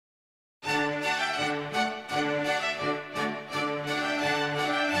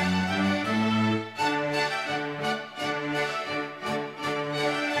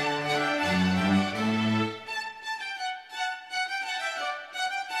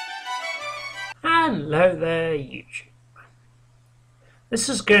Hello there, YouTube. This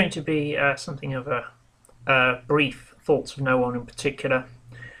is going to be something of a brief thoughts of no one in particular,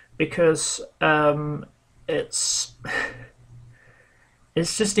 because it's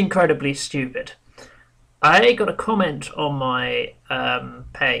it's just incredibly stupid. I got a comment on my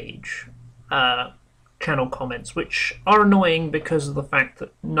page, channel comments, which are annoying because of the fact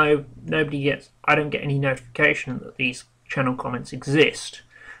that I don't get any notification that these channel comments exist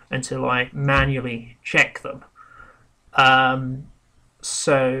until I manually check them.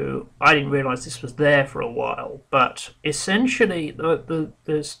 So I didn't realise this was there for a while, but essentially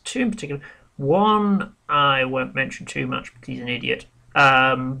there's two in particular. One I won't mention too much because he's an idiot,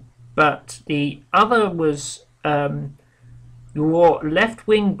 but the other was your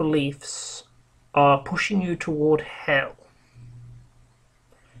left-wing beliefs are pushing you toward hell.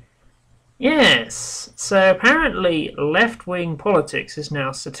 Yes, so apparently left-wing politics is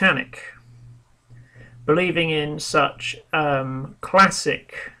now satanic. Believing in such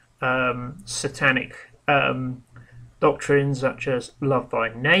classic satanic doctrines such as love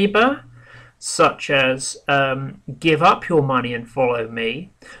thy neighbour, such as give up your money and follow me,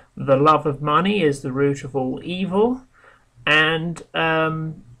 the love of money is the root of all evil, and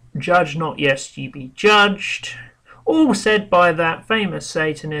judge not lest ye be judged, all said by that famous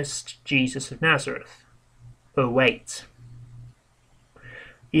Satanist Jesus of Nazareth. Oh wait.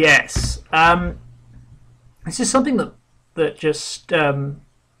 Yes. This is something that just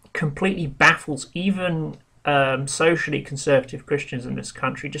completely baffles even socially conservative Christians in this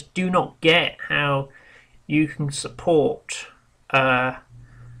country. Just do not get how you can support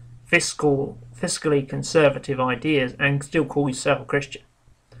fiscally conservative ideas and still call yourself a Christian,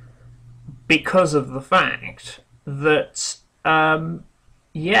 because of the fact that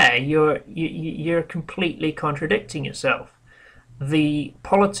you're completely contradicting yourself. The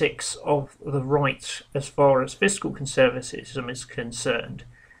politics of the right, as far as fiscal conservatism is concerned,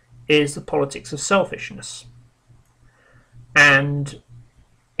 is the politics of selfishness. And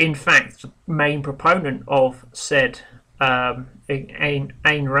in fact, the main proponent of said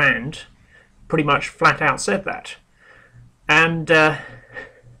Ayn Rand pretty much flat out said that. And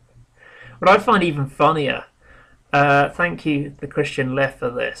what I find even funnier, thank you, the Christian left, for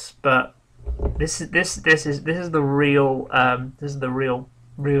this, but this is the real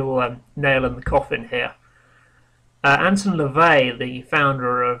nail in the coffin here. Anton LaVey, the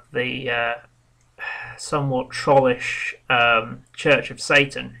founder of the somewhat trollish Church of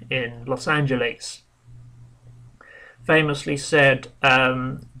Satan in Los Angeles, famously said,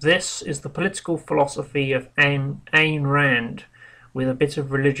 "This is the political philosophy of Ayn Rand, with a bit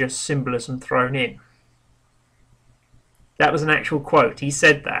of religious symbolism thrown in." That was an actual quote. He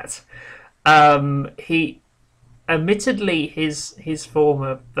said that. He admittedly his form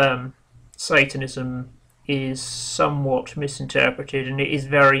of Satanism is somewhat misinterpreted, and it is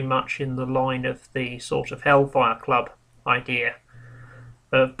very much in the line of the sort of Hellfire Club idea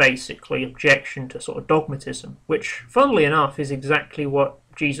of basically objection to sort of dogmatism, which, funnily enough, is exactly what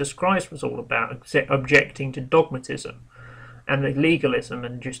Jesus Christ was all about, objecting to dogmatism and the legalism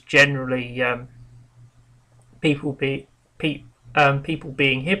and just generally people being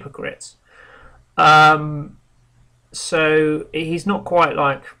hypocrites. So he's not quite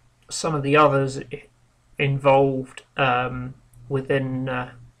like some of the others involved within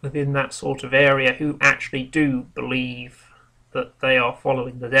that sort of area who actually do believe that they are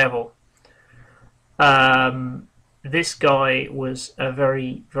following the devil. This guy was a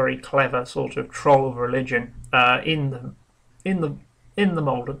very, very clever sort of troll of religion in the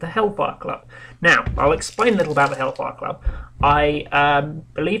mould of the Hellfire Club. Now, I'll explain a little about the Hellfire Club. I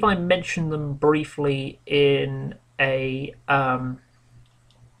believe I mentioned them briefly in my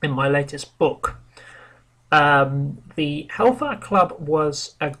latest book. The Hellfire Club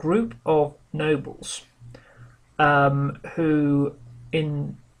was a group of nobles who,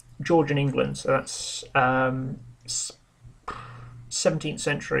 in Georgian England, so that's 18th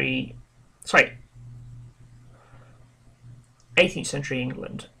century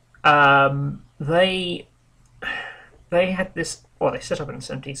England, they had this, well, they set up in the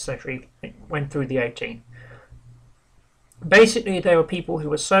 17th century, it went through the 18th. Basically, they were people who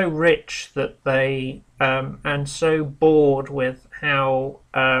were so rich that they, and so bored with how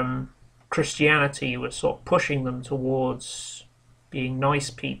Christianity was sort of pushing them towards being nice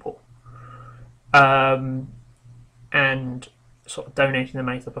people, and sort of donating the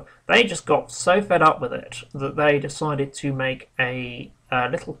money to the poor. They just got so fed up with it that they decided to make a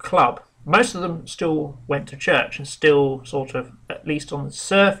little club. Most of them still went to church and still sort of, at least on the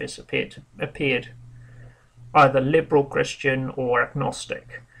surface, appeared either liberal Christian or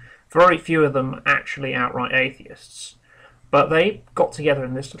agnostic. Very few of them actually outright atheists. But they got together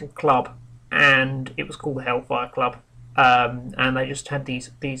in this little club, and it was called the Hellfire Club. And they just had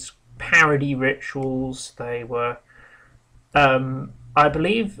these parody rituals. They were, I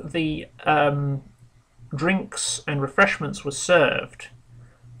believe, the drinks and refreshments were served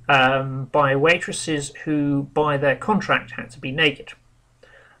by waitresses who, by their contract, had to be naked.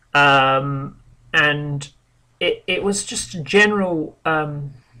 And it was just a general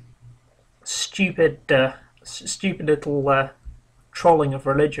stupid little trolling of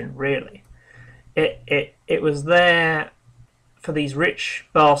religion, really. It was there for these rich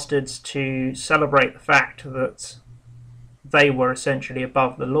bastards to celebrate the fact that they were essentially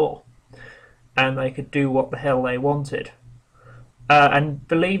above the law and they could do what the hell they wanted. And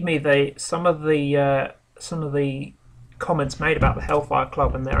believe me, some of the comments made about the Hellfire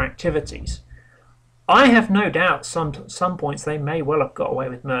Club and their activities, I have no doubt some points they may well have got away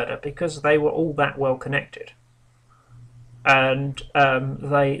with murder because they were all that well connected, and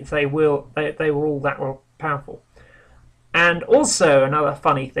they were all that well powerful. And also another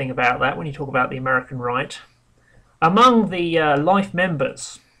funny thing about that, when you talk about the American right, among the life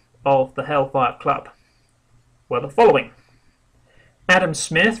members of the Hellfire Club were the following: Adam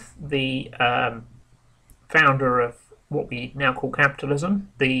Smith, the founder of what we now call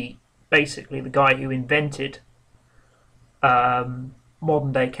capitalism, basically the guy who invented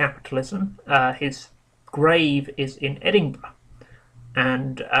modern day capitalism. His grave is in Edinburgh,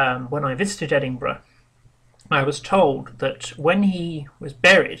 and when I visited Edinburgh, I was told that when he was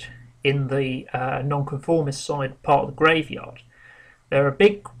buried in the nonconformist side part of the graveyard, there were a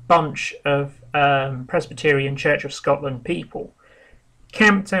big bunch of Presbyterian Church of Scotland people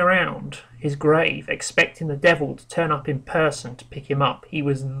camped around his grave, expecting the devil to turn up in person to pick him up. He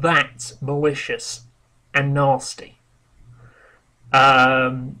was that malicious and nasty,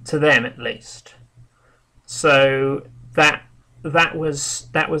 to them at least. So that was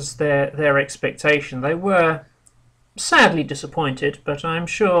their expectation. They were sadly disappointed, but I'm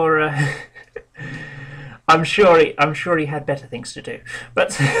sure I'm sure he had better things to do.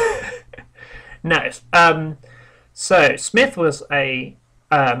 But no. So Smith was a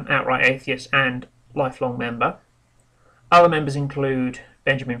outright atheist and lifelong member. Other members include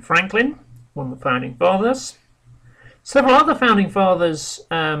Benjamin Franklin, one of the founding fathers. Several other founding fathers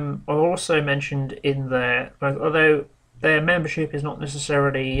are also mentioned in there, although their membership is not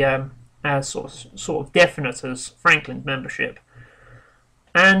necessarily as sort of definite as Franklin's membership.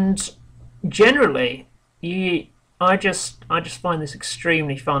 And generally, I just find this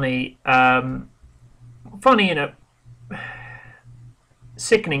extremely funny, funny in a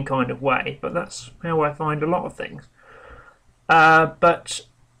sickening kind of way, but that's how I find a lot of things. But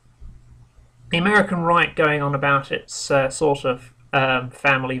the American right going on about its sort of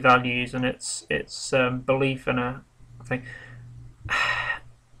family values and its belief in a thing,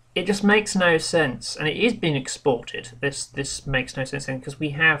 it just makes no sense, and it is being exported. This makes no sense because we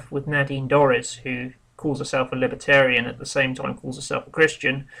have with Nadine Dorries, who calls herself a libertarian, at the same time calls herself a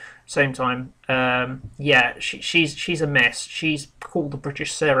Christian, same time, yeah, she's a mess. She's called the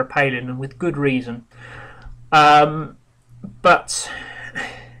British Sarah Palin, and with good reason. But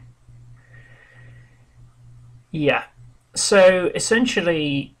yeah, so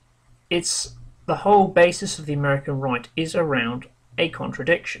essentially, it's the whole basis of the American right is around a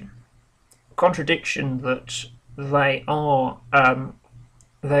contradiction that they are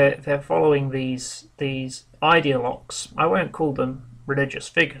they're following these ideologues. I won't call them religious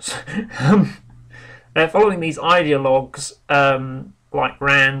figures. They're following these ideologues like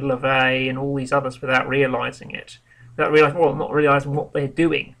Rand, LaVey, and all these others without realizing it, not realizing what they're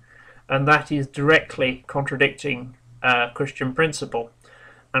doing, and that is directly contradicting Christian principle.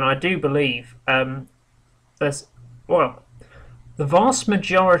 And I do believe the vast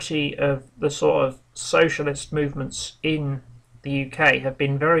majority of the sort of socialist movements in the UK have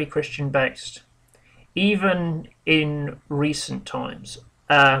been very Christian based, even in recent times,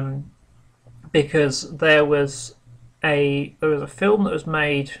 because there was a film that was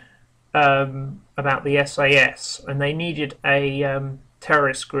made about the SAS, and they needed a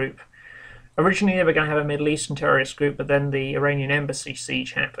terrorist group. Originally they were going to have a Middle Eastern terrorist group, but then the Iranian embassy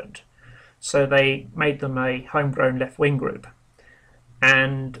siege happened, so they made them a homegrown left-wing group.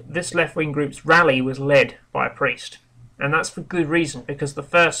 And this left-wing group's rally was led by a priest. And that's for good reason, because the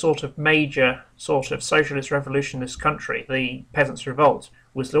first sort of major sort of socialist revolution in this country, the Peasants' Revolt,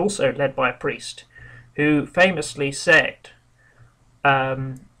 was also led by a priest, who famously said, so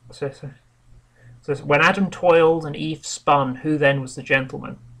when Adam toiled and Eve spun, who then was the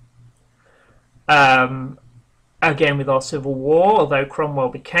gentleman? again with our civil war, although Cromwell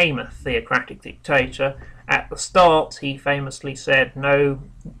became a theocratic dictator, at the start he famously said, no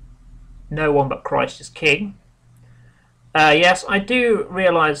one but Christ is king. Yes, I do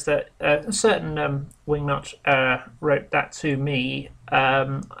realise that a certain wingnut wrote that to me,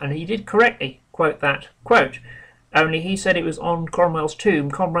 and he did correctly quote that quote, only he said it was on Cromwell's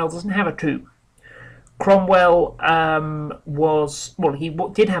tomb. Cromwell doesn't have a tomb. Cromwell he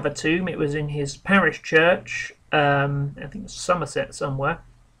did have a tomb. It was in his parish church, I think it was Somerset somewhere,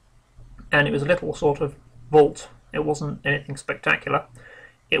 and it was a little sort of vault. It wasn't anything spectacular.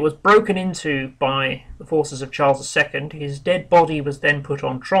 It was broken into by the forces of Charles II. His dead body was then put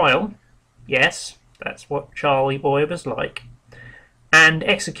on trial. Yes, that's what Charlie Boy was like. And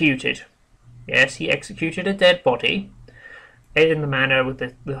executed. Yes, he executed a dead body in the manner with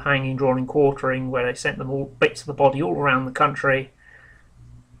the hanging, drawing, quartering, where they sent them all bits of the body all around the country.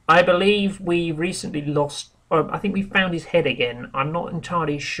 I believe we recently lost... I think we found his head again. I'm not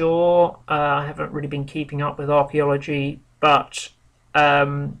entirely sure. I haven't really been keeping up with archaeology, but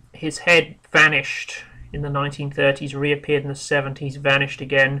his head vanished in the 1930s, reappeared in the 70s, vanished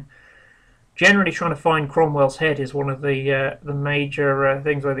again. Generally, trying to find Cromwell's head is one of the major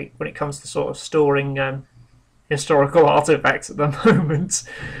things when it comes to sort of storing historical artifacts at the moment.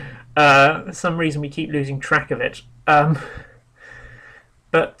 For some reason, we keep losing track of it.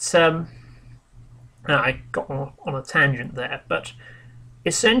 I got on a tangent there, but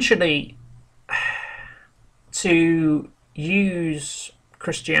essentially, to use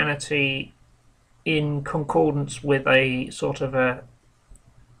Christianity in concordance with a sort of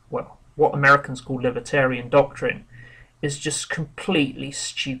what Americans call libertarian doctrine is just completely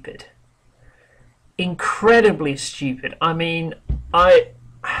stupid. Incredibly stupid. I mean,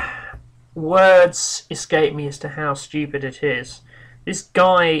 words escape me as to how stupid it is. This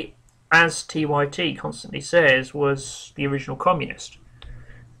guy, as TYT constantly says, was the original communist.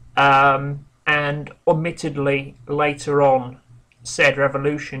 And admittedly, later on, said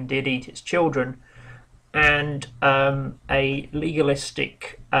revolution did eat its children, and a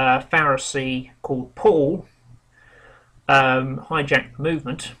legalistic Pharisee called Paul hijacked the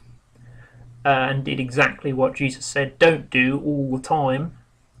movement and did exactly what Jesus said don't do all the time,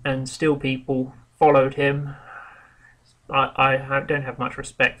 and still people followed him. I don't have much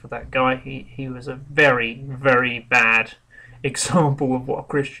respect for that guy. He was a very, very bad example of what a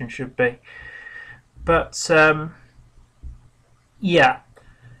Christian should be. But yeah,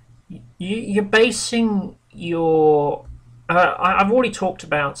 you're basing your... I've already talked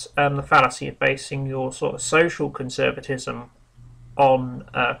about the fallacy of basing your sort of social conservatism on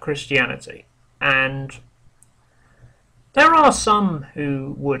Christianity, and there are some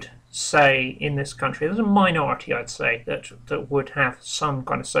who would say in this country, there's a minority, I'd say, that would have some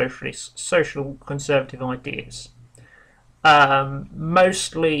kind of social conservative ideas,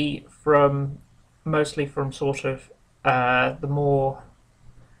 mostly from sort of the more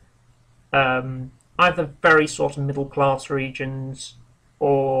either very sort of middle class regions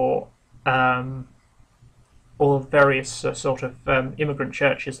or various sort of immigrant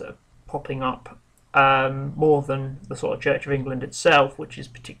churches that are popping up, more than the sort of Church of England itself, which is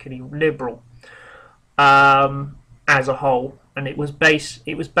particularly liberal as a whole, and it was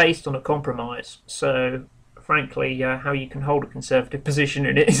based on a compromise. So frankly, how you can hold a conservative position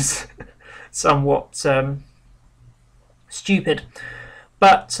in it is somewhat stupid,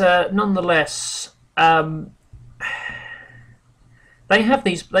 but nonetheless, they have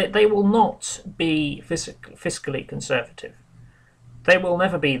these. They will not be fiscally conservative. They will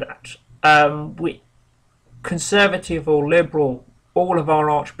never be that. Conservative or liberal, all of our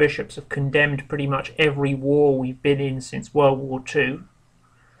archbishops have condemned pretty much every war we've been in since World War II.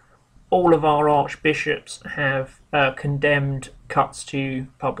 All of our archbishops have condemned cuts to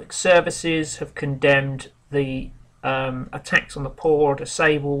public services, have condemned the attacks on the poor,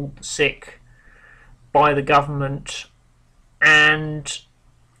 disabled, the sick by the government and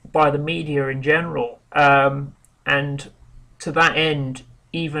by the media in general. And to that end,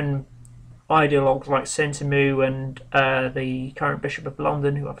 even ideologues like Sentamu and the current Bishop of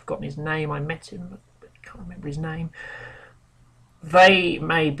London, who I've forgotten his name, I met him, but I can't remember his name, they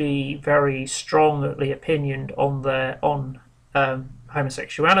may be very strongly opinioned on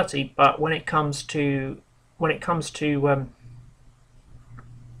homosexuality, but when it comes to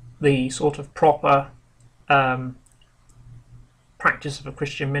the sort of proper practice of a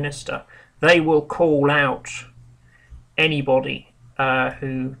Christian minister, they will call out anybody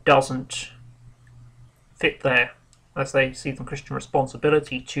who doesn't fit there, as they see the Christian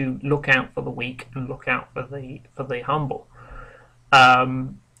responsibility to look out for the weak and look out for the humble.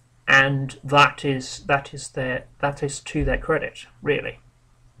 and that is to their credit, really.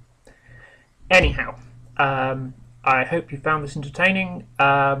 Anyhow, I hope you found this entertaining.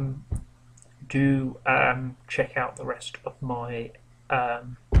 Do check out the rest of my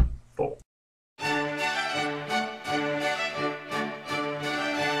thoughts.